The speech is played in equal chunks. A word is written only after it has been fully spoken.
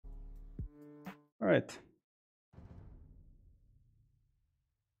Alright.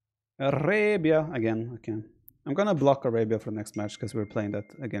 Arabia again. Okay. I'm gonna block Arabia for the next match because we're playing that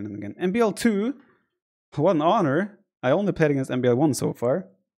again and again. MbL 2. What an honor. I only played against MbL 1 so far.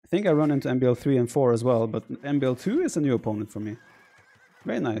 I think I run into MbL 3 and 4 as well, but MbL 2 is a new opponent for me.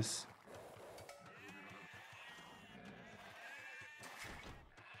 Very nice.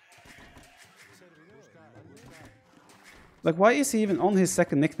 Like, why is he even on his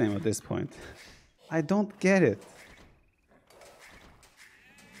second nickname at this point? I don't get it.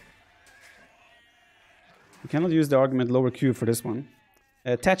 You cannot use the argument lower Q for this one.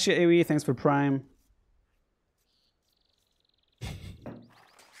 Tachi AoE, thanks for Prime.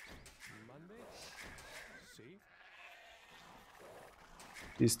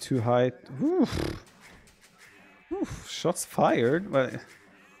 He's too high. Oof. Oof. Shots fired. But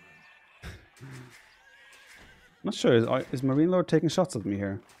not sure. Is Marine Lord taking shots at me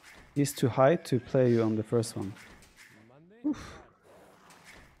here? He's too high to play you on the first one. Oof.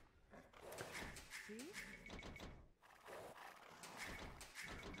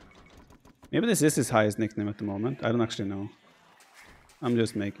 Maybe this is his highest nickname at the moment. I don't actually know. I'm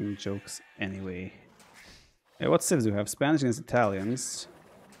just making jokes anyway. Hey, what civs do we have? Spanish against Italians.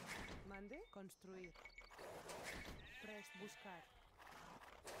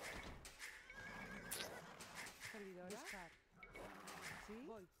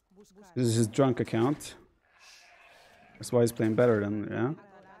 This is his drunk account. That's why he's playing better than, yeah.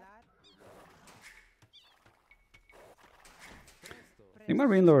 I think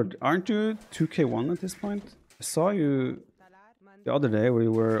Marine Lord, aren't you 2k1 at this point? I saw you the other day where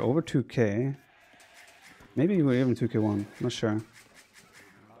you were over 2k. Maybe you were even 2k1, not sure.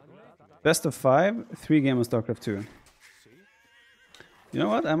 Best of 5, 3 game of StarCraft 2. You know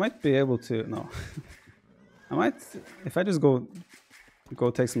what? I might be able to. No. I might, if I just go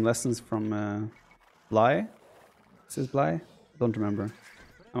take some lessons from Bly. Is this Bly? Don't remember.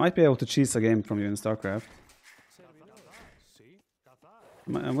 I might be able to cheese a game from you in StarCraft.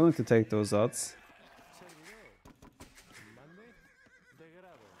 I'm willing to take those odds.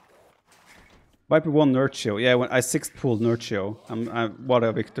 Viper won Nurtio. Yeah, when I 6th pulled Nurtio. What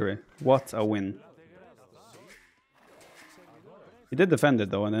a victory. What a win. He did defend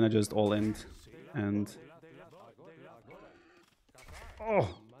it though, and then I just all-in. And... oh!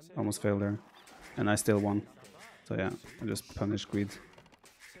 Almost failed there. And I still won. So yeah, I just punished greed.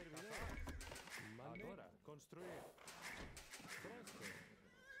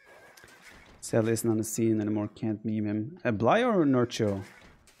 Cell isn't on the scene anymore, can't meme him. Bly or Nurtio?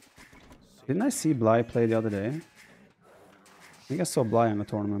 Didn't I see Bly play the other day? I think I saw Bly in the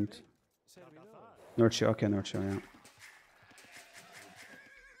tournament. Nurtio, okay, Nurtio, yeah.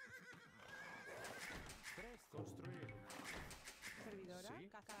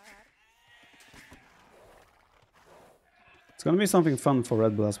 It's gonna be something fun for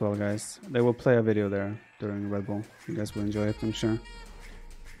Red Bull as well, guys. They will play a video there during Red Bull. You guys will enjoy it, I'm sure.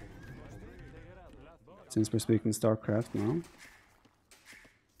 Since we're speaking StarCraft now.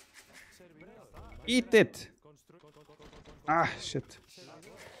 Eat it! Ah, shit.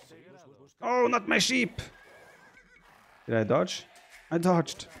 Oh, not my sheep! Did I dodge? I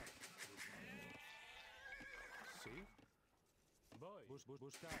dodged.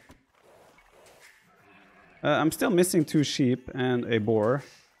 I'm still missing 2 sheep and a boar.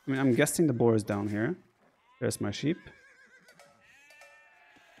 I mean, I'm guessing the boar is down here. There's my sheep.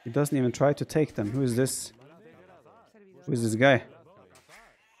 He doesn't even try to take them. Who is this? Who is this guy?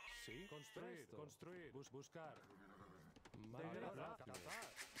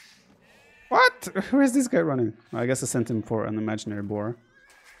 What? Where is this guy running? I guess I sent him for an imaginary boar.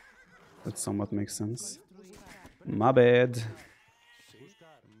 That somewhat makes sense. My bad.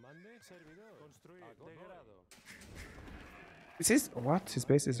 Is his... what? His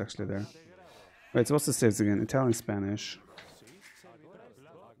base is actually there. Wait, so what's the saves again? Italian, Spanish.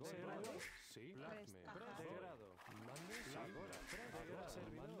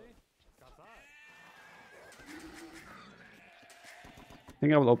 I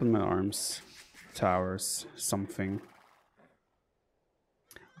think I will open my arms. Towers. Something.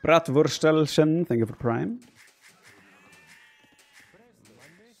 Bratwurstelchen, thank you for Prime.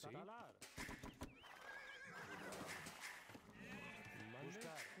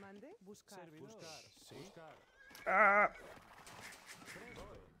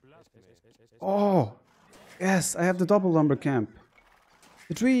 Oh! Yes, I have the double lumber camp.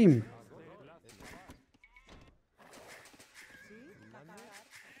 The dream!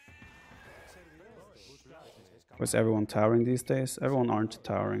 Was everyone towering these days? Everyone aren't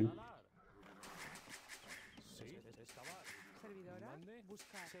towering.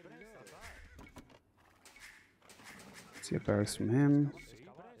 See a barracks from him.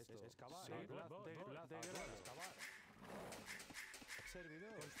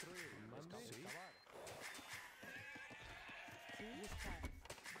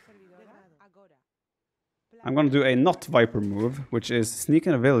 I'm gonna do a not Viper move, which is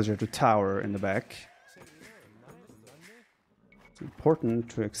sneaking a villager to tower in the back. It's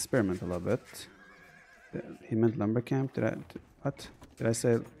important to experiment a little bit. He meant lumber camp. What? Did I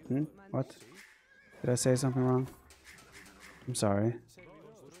say? What? Did I say something wrong? I'm sorry.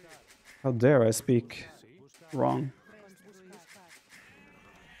 How dare I speak wrong?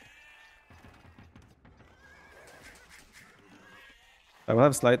 I will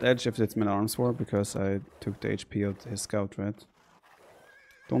have slight edge if it's mid-arms war because I took the HP of his scout, right?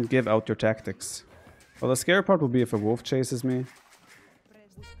 Don't give out your tactics. Well, the scary part will be if a wolf chases me.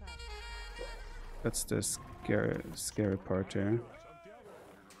 That's the scary part here.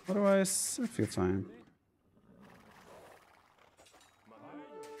 Otherwise, I feel fine.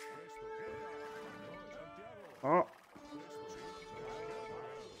 Oh!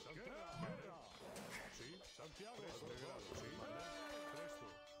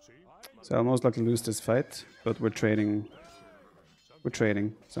 So I'll most likely lose this fight, but we're trading. We're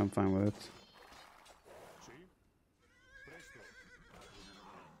trading, so I'm fine with it.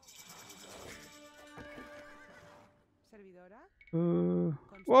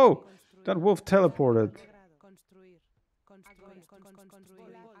 Whoa! That wolf teleported.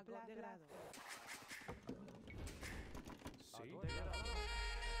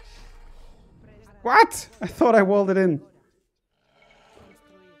 What? I thought I walled it in.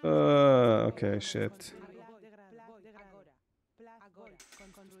 Okay, shit.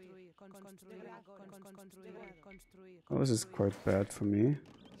 Oh, this is quite bad for me.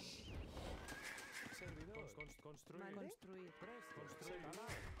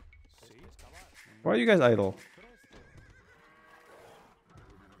 Why are you guys idle?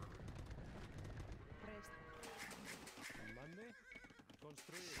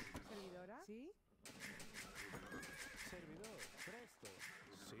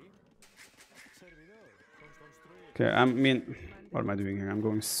 Okay, I mean, what am I doing here? I'm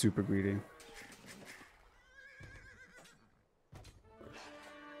going super greedy.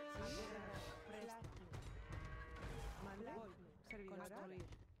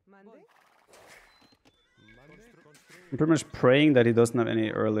 I'm pretty much praying that he doesn't have any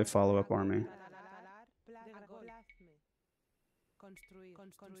early follow-up army.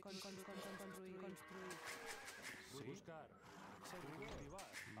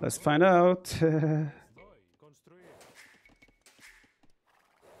 Let's find out.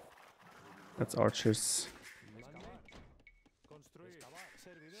 That's archers.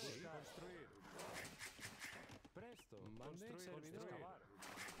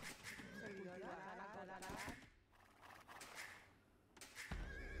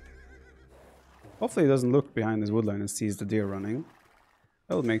 Hopefully he doesn't look behind his woodline and sees the deer running.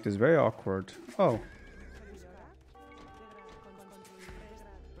 That will make this very awkward. Oh.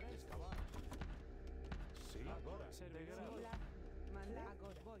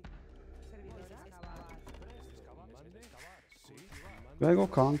 Do I go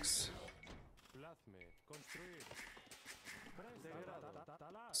conks?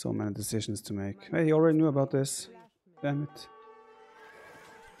 So many decisions to make. Hey, he already knew about this. Damn it.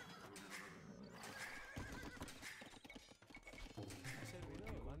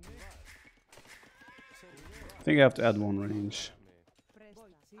 I think I have to add one range.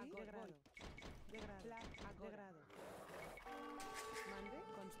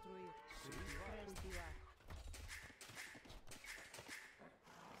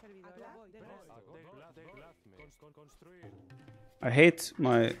 I hate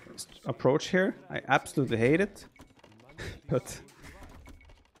my approach here. I absolutely hate it. But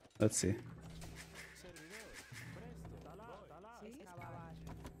let's see.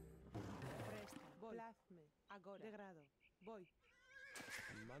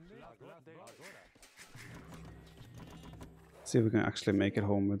 See if we can actually make it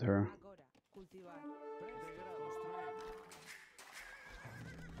home with her.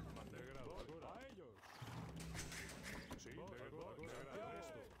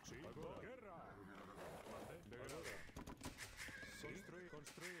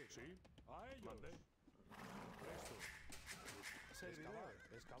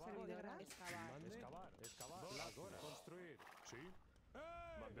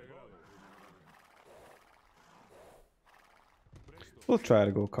 We'll try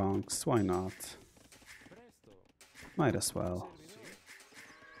to go conks, why not? Might as well.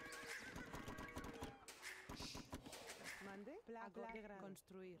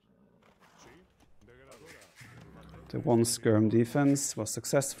 The one skirm defense was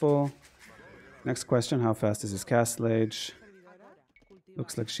successful. Next question, how fast is his castle age?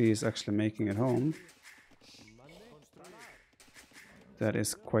 Looks like she is actually making it home. That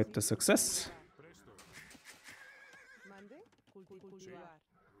is quite the success.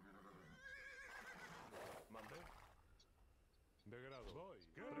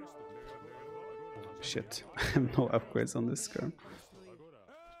 Shit, I have no upgrades on this skirm.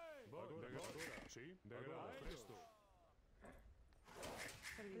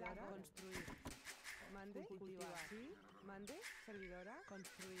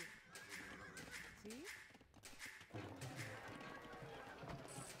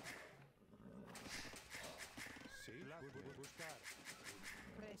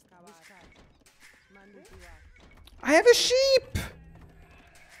 I have a sheep!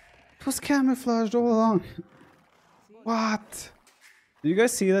 It was camouflaged all along. What? Do you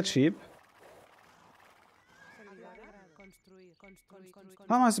guys see that sheep?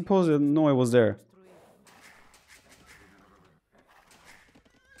 How am I supposed to know it was there?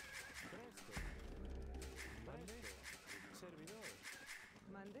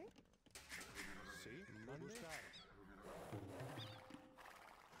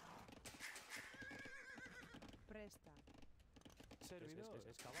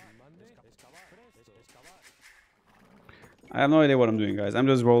 I have no idea what I'm doing, guys. I'm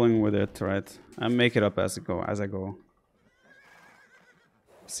just rolling with it, right? I make it up as I go.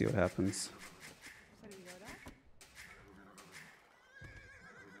 See what happens.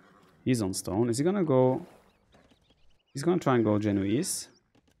 He's on stone. Is he gonna go? He's gonna try and go Genoese.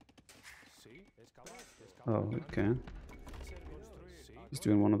 Oh, okay. He's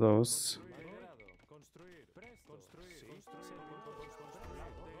doing one of those.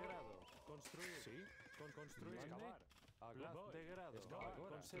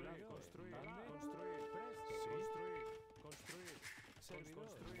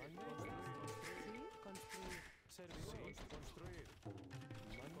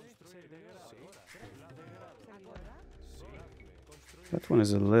 That one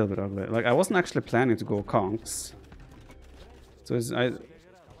is a little bit ugly. Like, I wasn't actually planning to go conks. So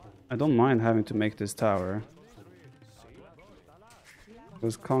I don't mind having to make this tower.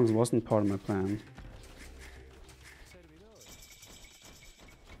 Because conks wasn't part of my plan.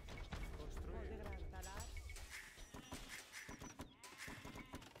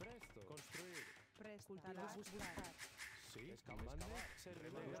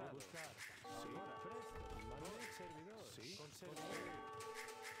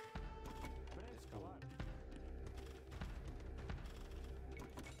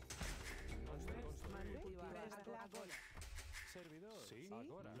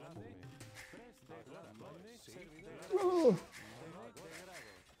 Oh.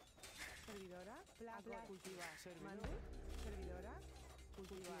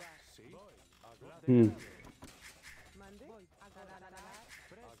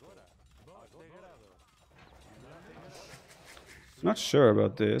 Not sure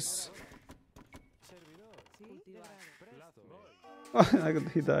about this. Oh,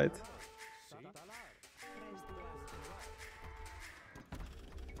 he died.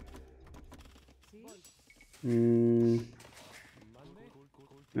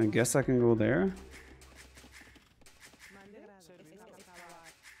 I guess I can go there.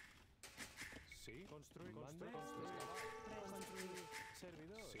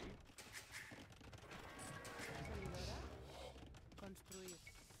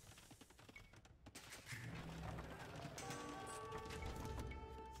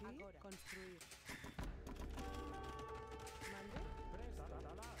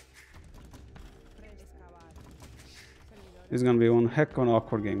 It's gonna be one heck of an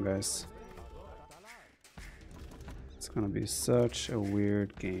awkward game, guys. It's gonna be such a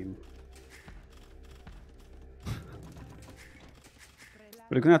weird game. But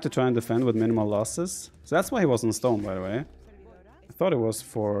you're gonna have to try and defend with minimal losses. So that's why he was on stone, by the way. I thought it was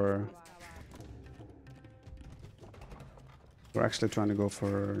for... We're actually trying to go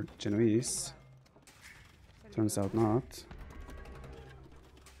for Genoese. Turns out not.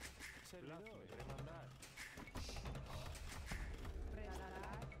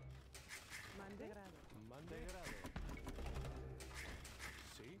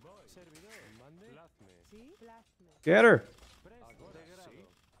 Get her!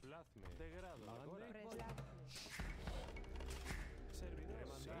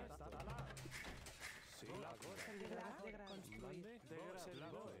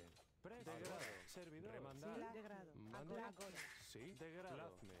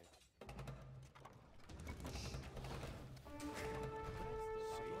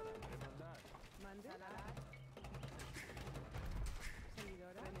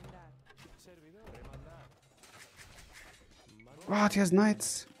 What? He has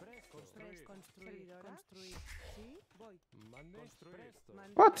knights.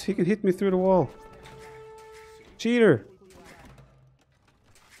 What? He can hit me through the wall. Cheater.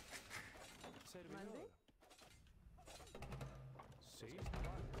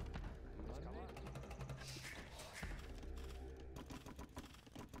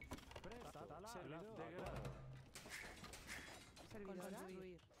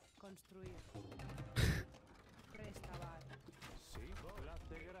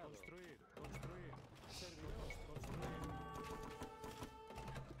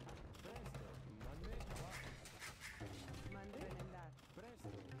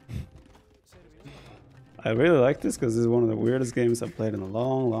 I really like this because this is one of the weirdest games I've played in a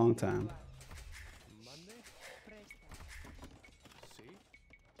long, long time.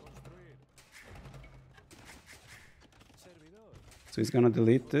 So he's gonna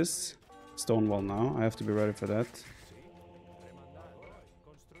delete this stone wall now. I have to be ready for that.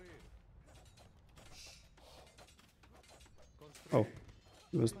 Oh,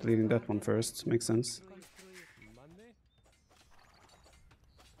 he was deleting that one first. Makes sense.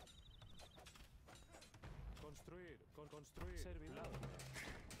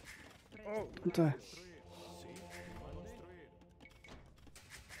 Oh, don't die.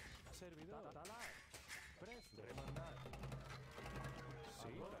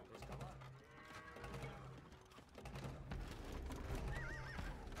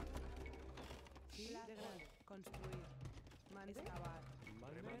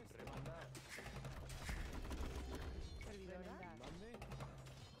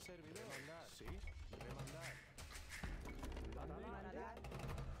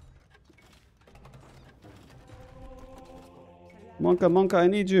 Monka, Monka, I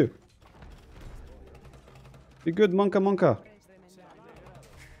need you. Be good, Monka, Monka.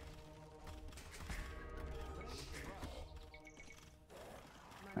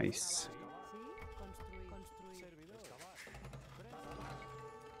 Nice.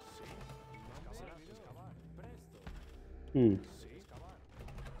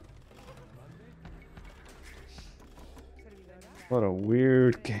 What a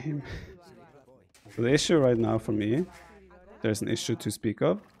weird game. The issue right now for me, there's an issue to speak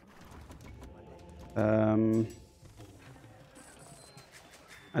of. I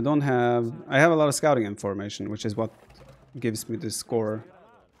have a lot of scouting information, which is what gives me the score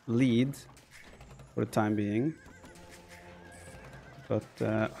lead for the time being. But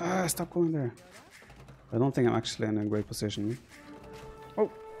stop going there. I don't think I'm actually in a great position.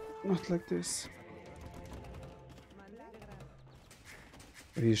 Oh, not like this.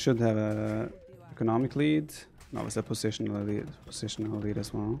 But he should have a economic lead. No, it's a positional lead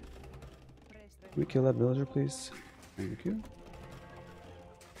as well. Can we kill that villager, please? Thank you.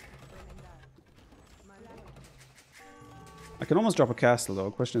 I can almost drop a castle though.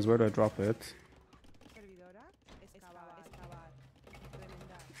 Question is, where do I drop it?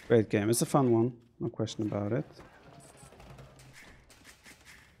 Great game. It's a fun one. No question about it.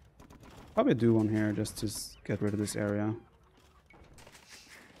 Probably do one here just to get rid of this area.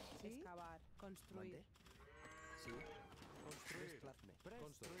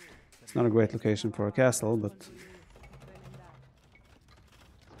 It's not a great location for a castle, but...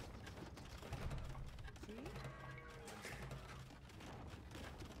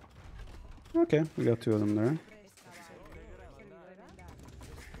 Okay, we got two of them there.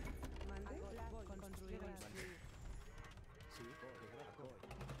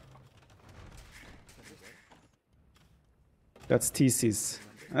 That's TC's.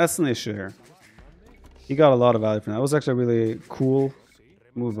 That's an issue here. He got a lot of value from that. That was actually a really cool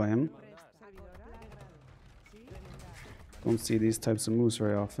move by him. Don't see these types of moves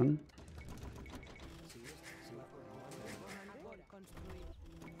very often.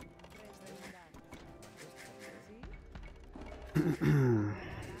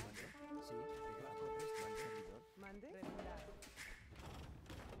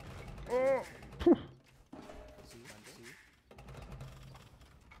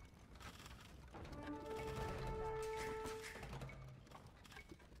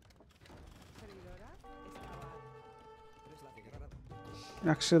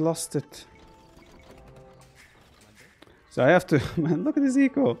 Actually lost it. So I have to... Man, look at this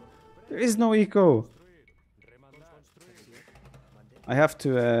eco. There is no eco. I have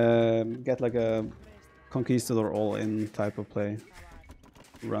to get like a conquistador all-in type of play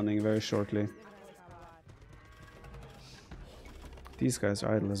running very shortly. These guys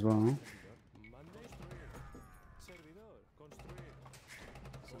are idle as well.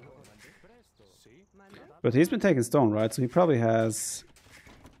 But he's been taking stone, right? So he probably has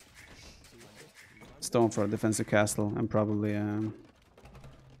stone for a defensive castle and probably a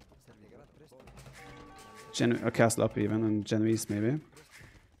castle up even, and Genoese maybe.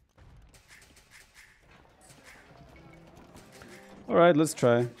 Alright, let's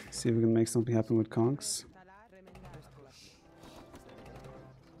try. See if we can make something happen with conks.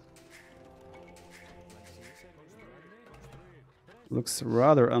 Looks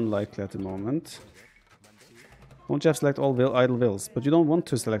rather unlikely at the moment. Don't you have to select all idle vills? But you don't want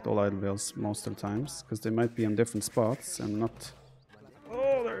to select all idle vills most of the times, because they might be on different spots and not...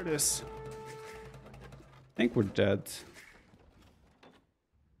 Oh, there it is. I think we're dead.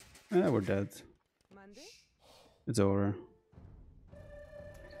 Yeah, we're dead. It's over.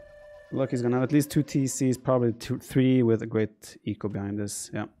 Look, he's gonna have at least 2 TCs, probably 3 with a great eco behind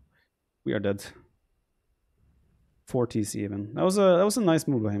this. Yeah, we are dead. 4 TC even. That was a nice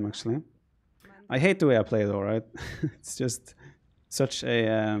move by him actually. I hate the way I play though, right? It's just such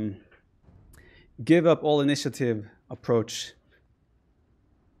a give up all initiative approach,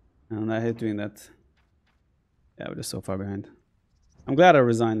 and I hate doing that. Yeah, we're just so far behind. I'm glad I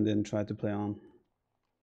resigned and didn't try to play on.